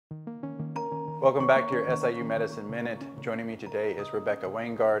Welcome back to your SIU Medicine Minute. Joining me today is Rebecca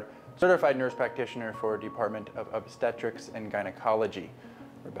Wangard, certified nurse practitioner for Department of Obstetrics and Gynecology.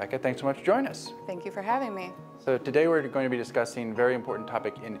 Rebecca, thanks so much for joining us. Thank you for having me. So today we're going to be discussing a very important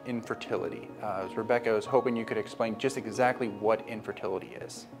topic in infertility. Rebecca was hoping you could explain just exactly what infertility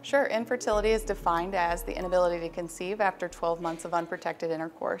is. Sure, infertility is defined as the inability to conceive after 12 months of unprotected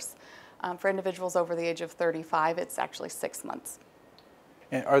intercourse. For individuals over the age of 35, it's actually 6 months.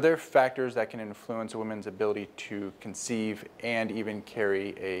 And are there factors that can influence a woman's ability to conceive and even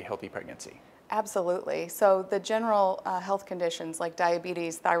carry a healthy pregnancy? Absolutely. So the general health conditions like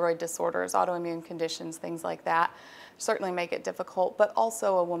diabetes, thyroid disorders, autoimmune conditions, things like that certainly make it difficult, but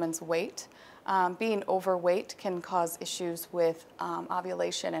also a woman's weight. Being overweight can cause issues with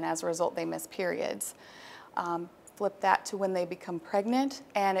ovulation, and as a result they miss periods. Flip that to when they become pregnant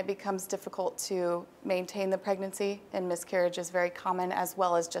and it becomes difficult to maintain the pregnancy, and miscarriage is very common, as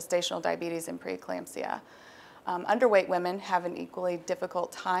well as gestational diabetes and preeclampsia. Underweight women have an equally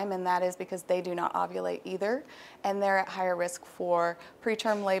difficult time, and that is because they do not ovulate either, and they're at higher risk for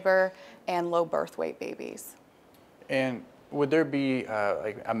preterm labor and low birth weight babies. And would there be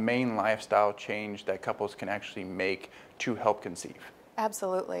like a main lifestyle change that couples can actually make to help conceive?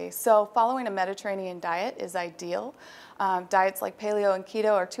 Absolutely. So following a Mediterranean diet is ideal. Diets like paleo and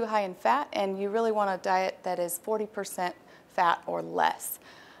keto are too high in fat, and you really want a diet that is 40% fat or less.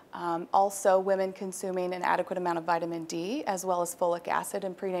 Also, women consuming an adequate amount of vitamin D as well as folic acid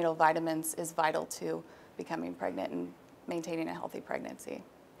and prenatal vitamins is vital to becoming pregnant and maintaining a healthy pregnancy.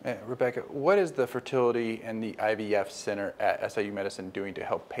 Rebecca, what is the Fertility and the IVF Center at SIU Medicine doing to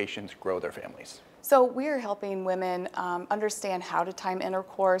help patients grow their families? So we're helping women understand how to time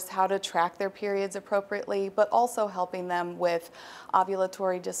intercourse, how to track their periods appropriately, but also helping them with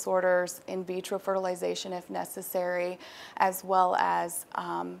ovulatory disorders, in vitro fertilization if necessary, as well as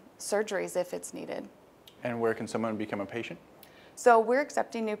surgeries if it's needed. And where can someone become a patient? So we're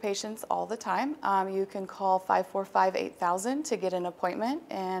accepting new patients all the time. You can call 545-8000 to get an appointment,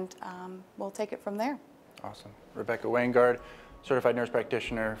 and we'll take it from there. Awesome. Rebecca Wangard, certified nurse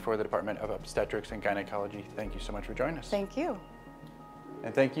practitioner for the Department of Obstetrics and Gynecology. Thank you so much for joining us. Thank you.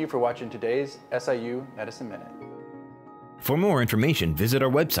 And thank you for watching today's SIU Medicine Minute. For more information, visit our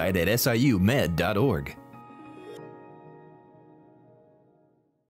website at siumed.org.